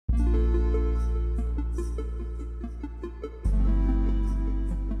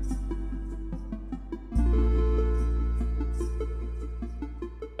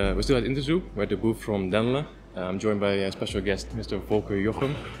We're still at Interzoo. We're at the booth from Dennerle. I'm joined by a special guest, Mr. Volker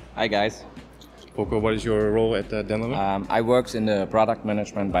Jochem. Hi guys. Volker, what is your role at Dennerle? I work in the product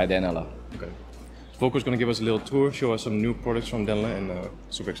management by Dennerle. Okay. Volker's going to give us a little tour, show us some new products from Dennerle, and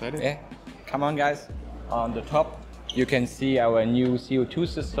super excited. Yeah, come on guys. On the top you can see our new CO2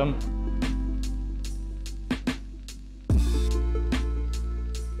 system.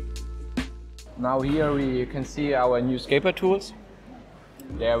 Now here you can see our new scaper tools.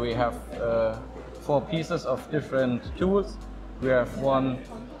 There we have 4 pieces of different tools. We have one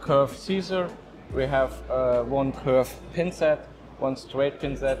curved scissor, we have one curved pin set, one straight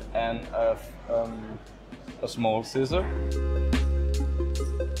pin set, and a small scissor.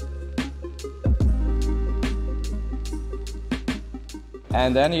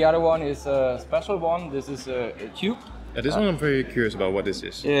 And then the other one is a special one. This is a tube. Yeah, this one I'm very curious about what this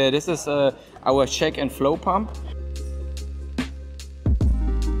is. Yeah, this is our shake and flow pump.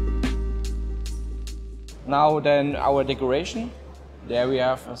 Now then our decoration. There we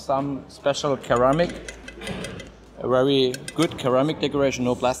have some special ceramic, a very good ceramic decoration,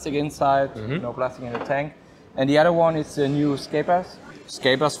 no plastic inside, no plastic in the tank. And the other one is the new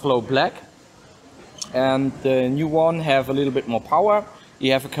Scapers Flow Black. And the new one have a little bit more power.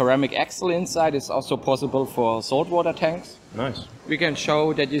 You have a ceramic axle inside. It's also possible for saltwater tanks. Nice. We can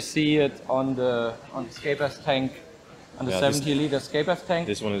show that you see it on the Scapers tank, on the 70-liter Scapers tank.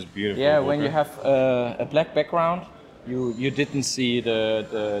 This one is beautiful. Yeah, when you have a black background, you didn't see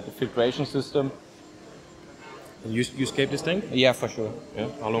the filtration system. You scaped this tank? Yeah, for sure. Yeah.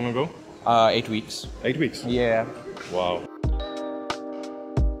 How long ago? 8 weeks. 8 weeks? Yeah. Wow.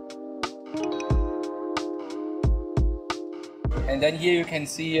 And then here you can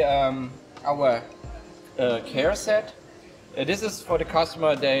see our care set. This is for the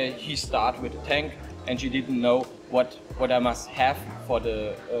customer that he start with the tank and she didn't know what I must have for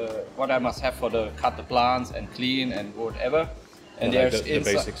the cut the plants and clean and whatever. And yeah, there's like the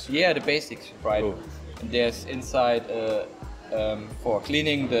basics. Yeah, the basics, right. Cool. And there's inside for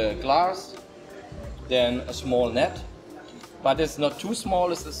cleaning the glass, then a small net, but it's not too small.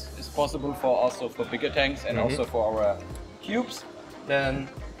 It's possible for also for bigger tanks and also for our cubes. Then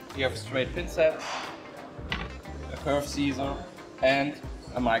you have a straight pin set, a curved scissor, and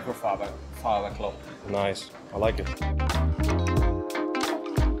a microfiber cloth. Nice, I like it.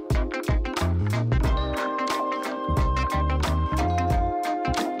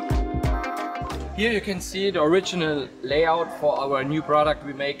 Here you can see the original layout for our new product.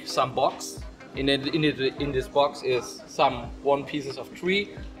 We make some box. In this box is one pieces of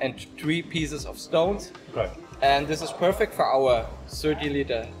tree and 3 pieces of stones. Okay. And this is perfect for our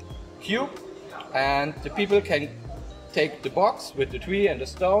 30-liter cube. And the people can take the box with the tree and the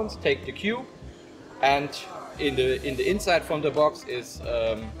stones, take the cube, and in the inside from the box is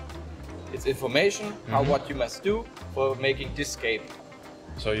it's information what you must do for making this scape.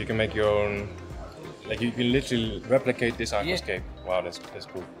 So you can make your own, like you can literally replicate this aquascape. Yeah. Wow, that's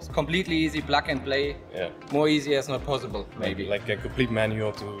cool. It's completely easy, plug and play. Yeah. More easy as not possible, maybe. Like a complete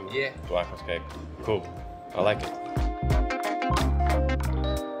manual to aquascape. Cool. I like it.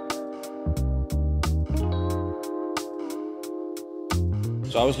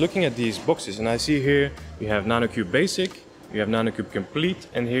 So I was looking at these boxes and I see here you have NanoCube Basic, you have NanoCube Complete,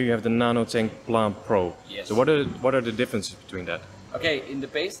 and here you have the Nano Tank Plant Pro. Yes. So what are the differences between that? Okay, in the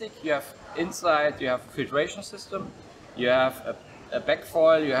Basic you have inside you have a filtration system, you have a back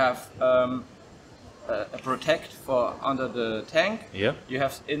foil, you have a protect for under the tank. Yeah. You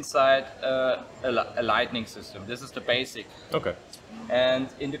have inside a lightning system. This is the Basic. Okay. And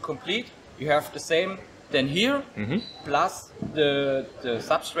in the Complete you have the same then here plus the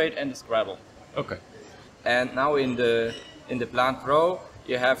substrate and the Scrabble. Okay. And now in the Plant Pro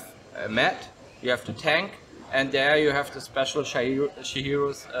you have a mat, you have the tank, and there you have the special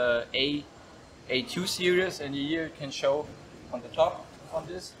Shihiro's A2 series, and here you can show on the top on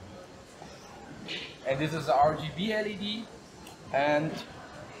this. And this is a RGB LED, and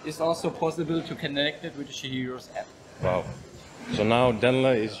it's also possible to connect it with the Shihiro's app. Wow. So now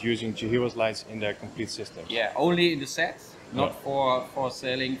Dennerle is using Chihiro's lights in their complete system. Yeah, only in the sets, not for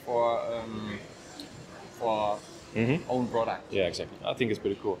selling for own product. Yeah, exactly. I think it's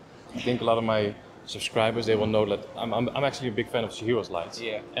pretty cool. I think a lot of my subscribers, they will know that I'm actually a big fan of Chihiro's lights.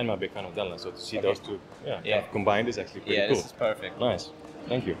 Yeah. And I'm a big fan of Dennerle. So to see those two kind of combined is actually pretty cool. Yeah, this is perfect. Nice.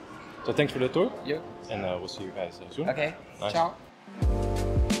 Thank you. So thanks for the tour. Yeah. And we'll see you guys soon. Okay. Nice. Ciao.